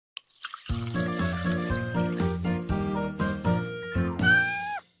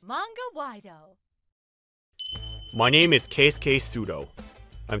Manga-Waido. My name is Keisuke Sudo.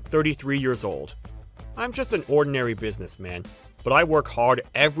 I'm 33 years old. I'm just an ordinary businessman, but I work hard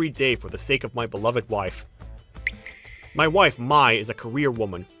every day for the sake of my beloved wife. My wife, Mai, is a career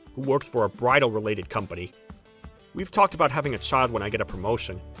woman who works for a bridal-related company. We've talked about having a child when I get a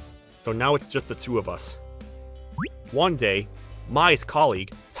promotion, so now it's just the two of us. One day, Mai's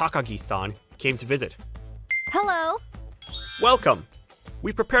colleague, Takagi-san, came to visit. Hello. Welcome!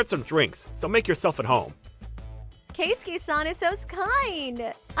 We prepared some drinks, so make yourself at home. Keisuke-san is so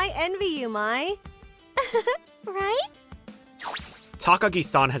kind. I envy you, Mai. Right?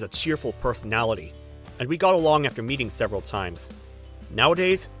 Takagi-san has a cheerful personality, and we got along after meeting several times.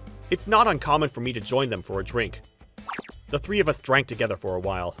 Nowadays, it's not uncommon for me to join them for a drink. The three of us drank together for a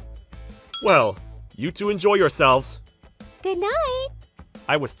while. Well, you two enjoy yourselves. Good night.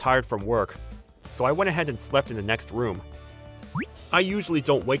 I was tired from work, so I went ahead and slept in the next room. I usually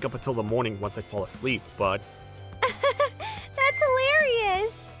don't wake up until the morning once I fall asleep, but... That's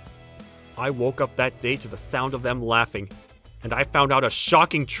hilarious! I woke up that day to the sound of them laughing, and I found out a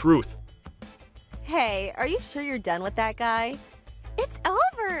shocking truth. Hey, are you sure you're done with that guy? It's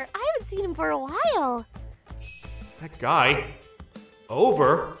over! I haven't seen him for a while. That guy?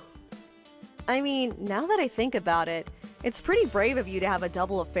 Over? I mean, now that I think about it, it's pretty brave of you to have a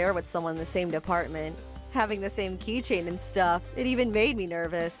double affair with someone in the same department. Having the same keychain and stuff, it even made me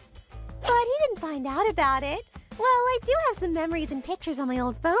nervous. But he didn't find out about it. Well, I do have some memories and pictures on my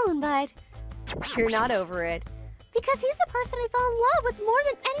old phone, but... You're not over it. Because he's the person I fell in love with more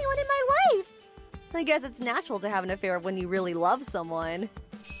than anyone in my life. I guess it's natural to have an affair when you really love someone.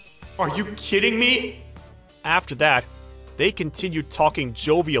 Are you kidding me? After that, they continued talking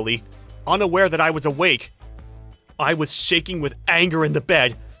jovially, unaware that I was awake. I was shaking with anger in the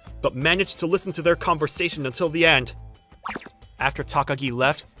bed, but managed to listen to their conversation until the end. After Takagi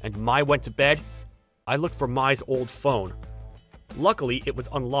left and Mai went to bed, I looked for Mai's old phone. Luckily, it was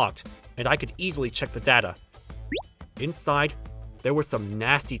unlocked, and I could easily check the data. Inside, there were some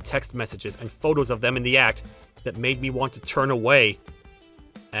nasty text messages and photos of them in the act that made me want to turn away.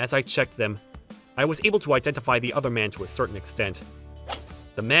 As I checked them, I was able to identify the other man to a certain extent.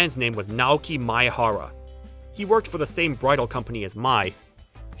 The man's name was Naoki Maehara. He worked for the same bridal company as Mai.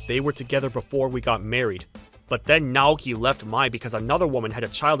 They were together before we got married, but then Naoki left Mai because another woman had a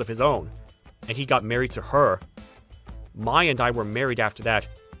child of his own, and he got married to her. Mai and I were married after that,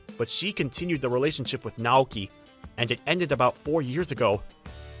 but she continued the relationship with Naoki, and it ended about 4 years ago.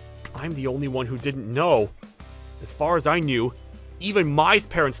 I'm the only one who didn't know. As far as I knew, even Mai's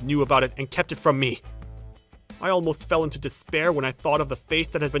parents knew about it and kept it from me. I almost fell into despair when I thought of the face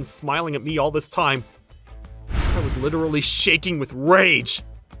that had been smiling at me all this time. I was literally shaking with rage.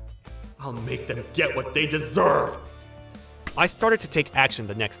 I'll make them get what they deserve. I started to take action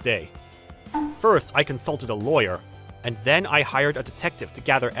the next day. First, I consulted a lawyer, and then I hired a detective to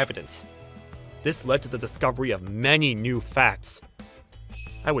gather evidence. This led to the discovery of many new facts.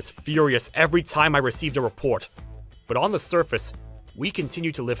 I was furious every time I received a report, but on the surface, we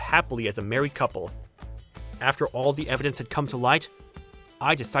continued to live happily as a married couple. After all the evidence had come to light,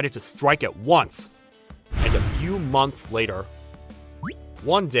 I decided to strike at once. And a few months later,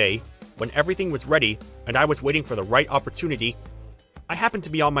 one day, when everything was ready and I was waiting for the right opportunity, I happened to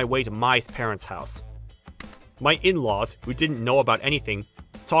be on my way to Mai's parents' house. My in-laws, who didn't know about anything,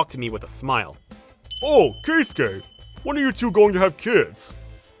 talked to me with a smile. Oh, Keisuke, when are you two going to have kids?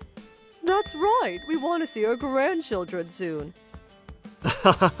 That's right, we want to see our grandchildren soon.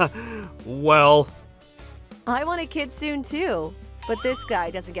 Well... I want a kid soon too, but this guy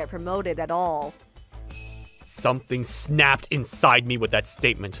doesn't get promoted at all. Something snapped inside me with that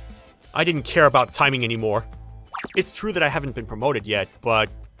statement. I didn't care about timing anymore. It's true that I haven't been promoted yet, but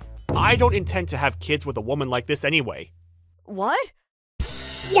I don't intend to have kids with a woman like this anyway. What?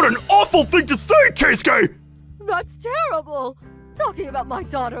 What an awful thing to say, Keisuke! That's terrible! Talking about my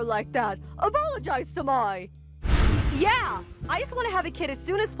daughter like that! Apologize to Mai! Yeah! I just want to have a kid as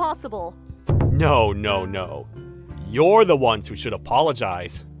soon as possible! No. You're the ones who should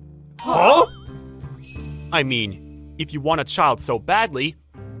apologize. Huh? I mean, if you want a child so badly,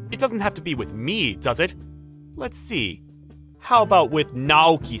 it doesn't have to be with me, does it? Let's see. How about with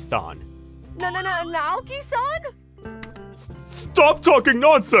Naoki-san? Naoki-san? Stop talking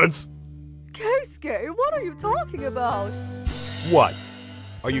nonsense! Keisuke, what are you talking about? What?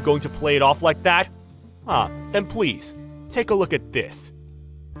 Are you going to play it off like that? Then please, take a look at this.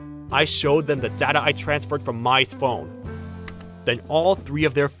 I showed them the data I transferred from Mai's phone. Then all three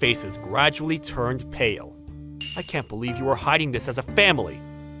of their faces gradually turned pale. I can't believe you are hiding this as a family.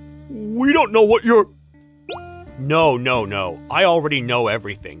 We don't know what you're... No. I already know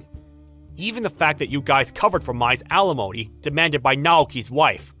everything. Even the fact that you guys covered for Mai's alimony demanded by Naoki's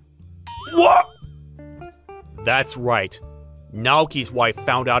wife. What? That's right. Naoki's wife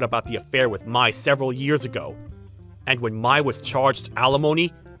found out about the affair with Mai several years ago. And when Mai was charged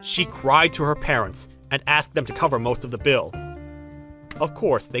alimony, she cried to her parents and asked them to cover most of the bill. Of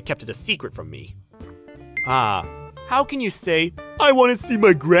course, they kept it a secret from me. How can you say, "I want to see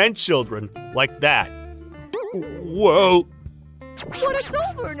my grandchildren," like that? Whoa. But it's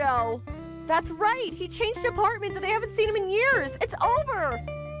over now. That's right. He changed apartments and I haven't seen him in years. It's over.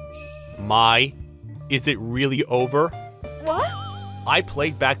 Mai, is it really over? What? I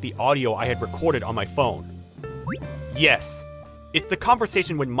played back the audio I had recorded on my phone. Yes. It's the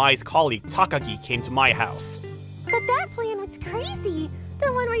conversation when Mai's colleague Takagi came to my house. But that plan was crazy.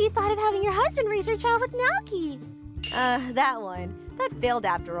 The one where you thought of having your husband raise your child with Naoki. That one. That failed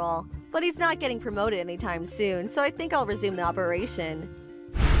after all. But he's not getting promoted anytime soon, so I think I'll resume the operation.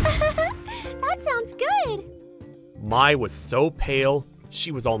 That sounds good. Mai was so pale,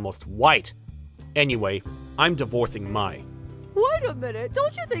 she was almost white. Anyway, I'm divorcing Mai. Wait a minute.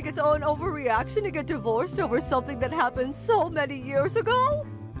 Don't you think it's an overreaction to get divorced over something that happened so many years ago?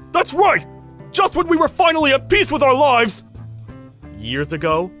 That's right! Just when we were finally at peace with our lives! Years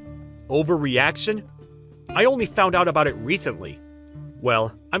ago? Overreaction? I only found out about it recently.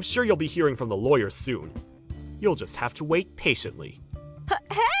 Well, I'm sure you'll be hearing from the lawyers soon. You'll just have to wait patiently.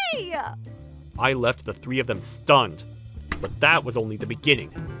 Hey! I left the three of them stunned. But that was only the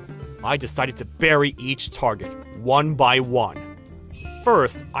beginning. I decided to bury each target, one by one.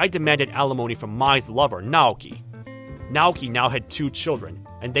 First, I demanded alimony from Mai's lover, Naoki. Naoki now had 2 children,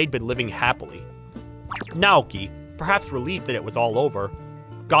 and they'd been living happily. Naoki, perhaps relieved that it was all over,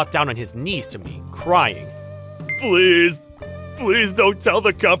 got down on his knees to me, crying. Please don't tell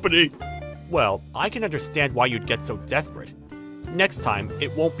the company. Well, I can understand why you'd get so desperate. Next time,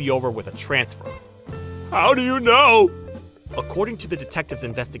 it won't be over with a transfer. How do you know? According to the detective's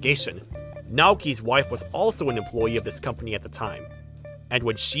investigation, Naoki's wife was also an employee of this company at the time. And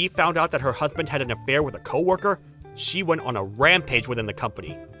when she found out that her husband had an affair with a coworker, she went on a rampage within the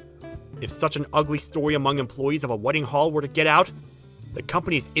company. If such an ugly story among employees of a wedding hall were to get out, the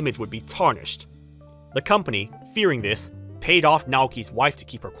company's image would be tarnished. The company, fearing this, paid off Naoki's wife to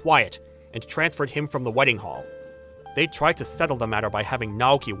keep her quiet and transferred him from the wedding hall. They tried to settle the matter by having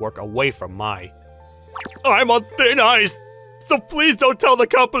Naoki work away from Mai. I'm on thin ice, so please don't tell the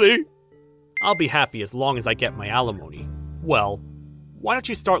company! I'll be happy as long as I get my alimony. Well, why don't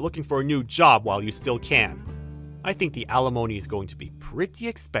you start looking for a new job while you still can? I think the alimony is going to be pretty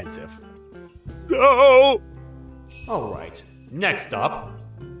expensive. No! Alright, next up.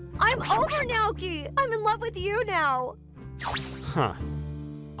 I'm over, Naoki! I'm in love with you now! Huh.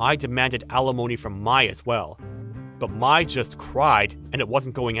 I demanded alimony from Mai as well. But Mai just cried, and it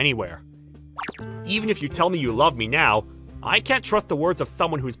wasn't going anywhere. Even if you tell me you love me now, I can't trust the words of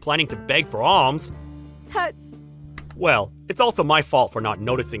someone who's planning to beg for alms. That's... Well, it's also my fault for not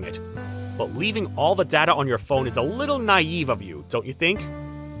noticing it. But leaving all the data on your phone is a little naive of you, don't you think?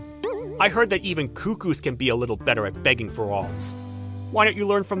 I heard that even cuckoos can be a little better at begging for alms. Why don't you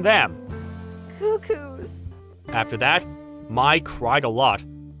learn from them? Cuckoos. After that, Mai cried a lot,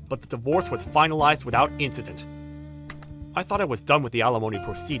 but the divorce was finalized without incident. I thought I was done with the alimony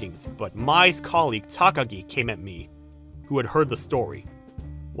proceedings, but Mai's colleague Takagi came at me, who had heard the story.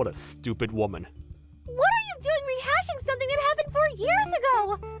 What a stupid woman. What are you doing rehashing something that happened 4 years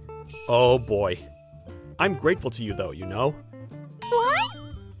ago? Oh boy. I'm grateful to you though, you know? What?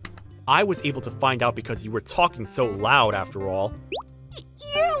 I was able to find out because you were talking so loud after all. Do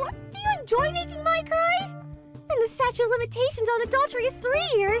you enjoy making Mai cry? And the statute of limitations on adultery is 3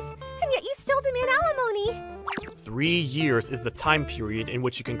 years, and yet you still demand alimony. 3 years is the time period in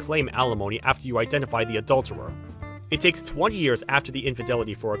which you can claim alimony after you identify the adulterer. It takes 20 years after the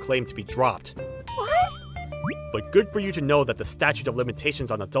infidelity for a claim to be dropped. What? But good for you to know that the statute of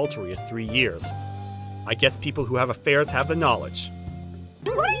limitations on adultery is 3 years. I guess people who have affairs have the knowledge.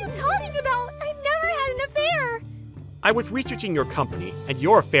 What are you talking about? I've never had an affair. I was researching your company, and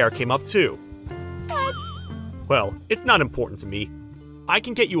your affair came up too. That's... Well, it's not important to me. I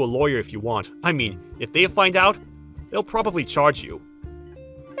can get you a lawyer if you want. I mean, if they find out, they'll probably charge you.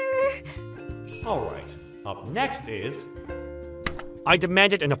 Alright, up next is... I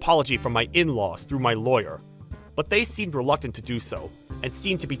demanded an apology from my in-laws through my lawyer, but they seemed reluctant to do so, and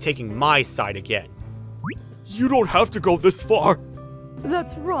seemed to be taking my side again. You don't have to go this far!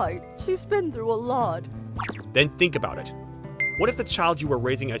 That's right. She's been through a lot. Then think about it. What if the child you were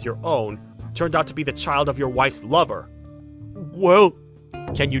raising as your own turned out to be the child of your wife's lover? Well,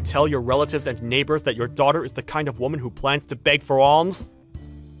 Can you tell your relatives and neighbors that your daughter is the kind of woman who plans to beg for alms?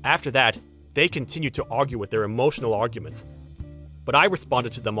 After that, they continued to argue with their emotional arguments, but I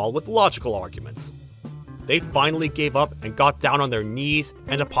responded to them all with logical arguments. They finally gave up and got down on their knees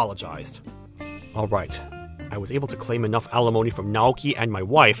and apologized. Alright, I was able to claim enough alimony from Naoki and my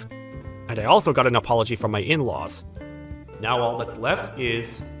wife, and I also got an apology from my in-laws. Now all that's left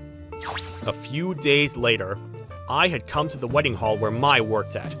is... A few days later, I had come to the wedding hall where Mai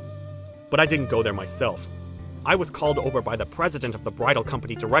worked at. But I didn't go there myself. I was called over by the president of the bridal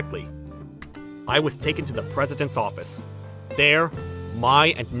company directly. I was taken to the president's office. There, Mai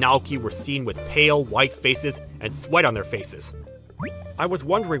and Naoki were seen with pale, white faces and sweat on their faces. I was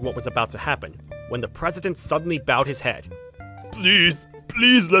wondering what was about to happen, when the president suddenly bowed his head. Please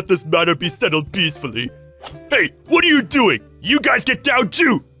let this matter be settled peacefully. Hey, what are you doing? You guys get down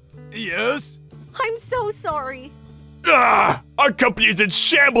too! Yes? I'm so sorry. Our company is in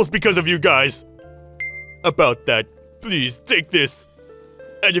shambles because of you guys! About that, please take this.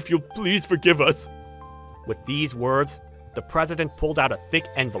 And if you'll please forgive us. With these words, the president pulled out a thick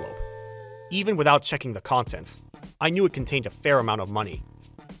envelope. Even without checking the contents, I knew it contained a fair amount of money.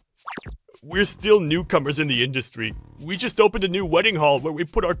 We're still newcomers in the industry. We just opened a new wedding hall where we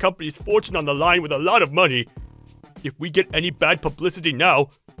put our company's fortune on the line with a lot of money. If we get any bad publicity now,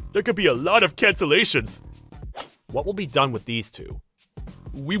 there could be a lot of cancellations. What will be done with these two?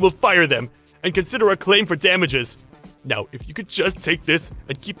 We will fire them and consider a claim for damages. Now, if you could just take this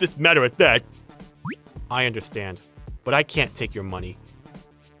and keep this matter at that. I understand, but I can't take your money.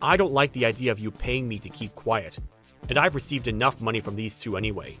 I don't like the idea of you paying me to keep quiet, and I've received enough money from these two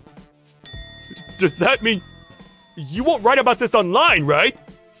anyway. Does that mean you won't write about this online, right?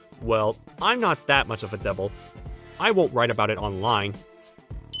 Well, I'm not that much of a devil. I won't write about it online.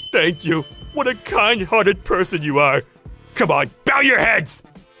 Thank you. What a kind-hearted person you are. Come on, bow your heads!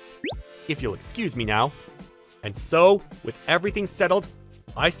 If you'll excuse me now. And so, with everything settled,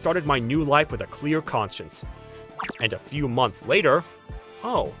 I started my new life with a clear conscience. And a few months later...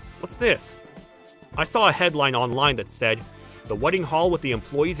 Oh, what's this? I saw a headline online that said, "The wedding hall with the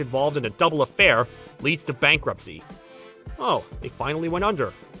employees involved in a double affair leads to bankruptcy." Oh, they finally went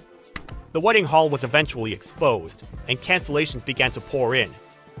under. The wedding hall was eventually exposed, and cancellations began to pour in.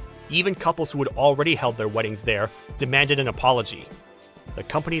 Even couples who had already held their weddings there demanded an apology. The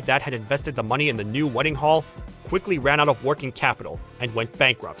company that had invested the money in the new wedding hall quickly ran out of working capital and went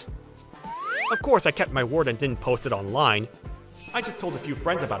bankrupt. Of course, I kept my word and didn't post it online. I just told a few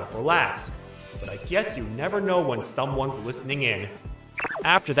friends about it for laughs. But I guess you never know when someone's listening in.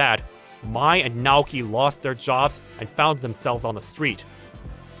 After that, Mai and Naoki lost their jobs and found themselves on the street.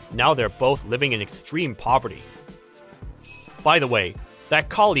 Now they're both living in extreme poverty. By the way, that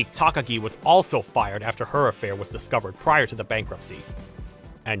colleague Takagi was also fired after her affair was discovered prior to the bankruptcy.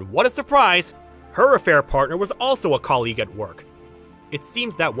 And what a surprise! Her affair partner was also a colleague at work. It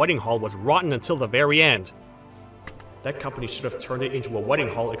seems that wedding hall was rotten until the very end. That company should have turned it into a wedding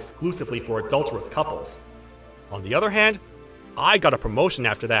hall exclusively for adulterous couples. On the other hand, I got a promotion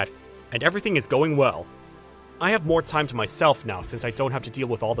after that, and everything is going well. I have more time to myself now since I don't have to deal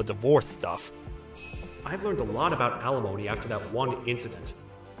with all the divorce stuff. I've learned a lot about alimony after that one incident.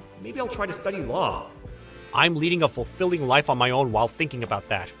 Maybe I'll try to study law. I'm leading a fulfilling life on my own while thinking about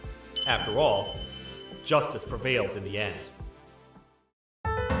that. After all, justice prevails in the end.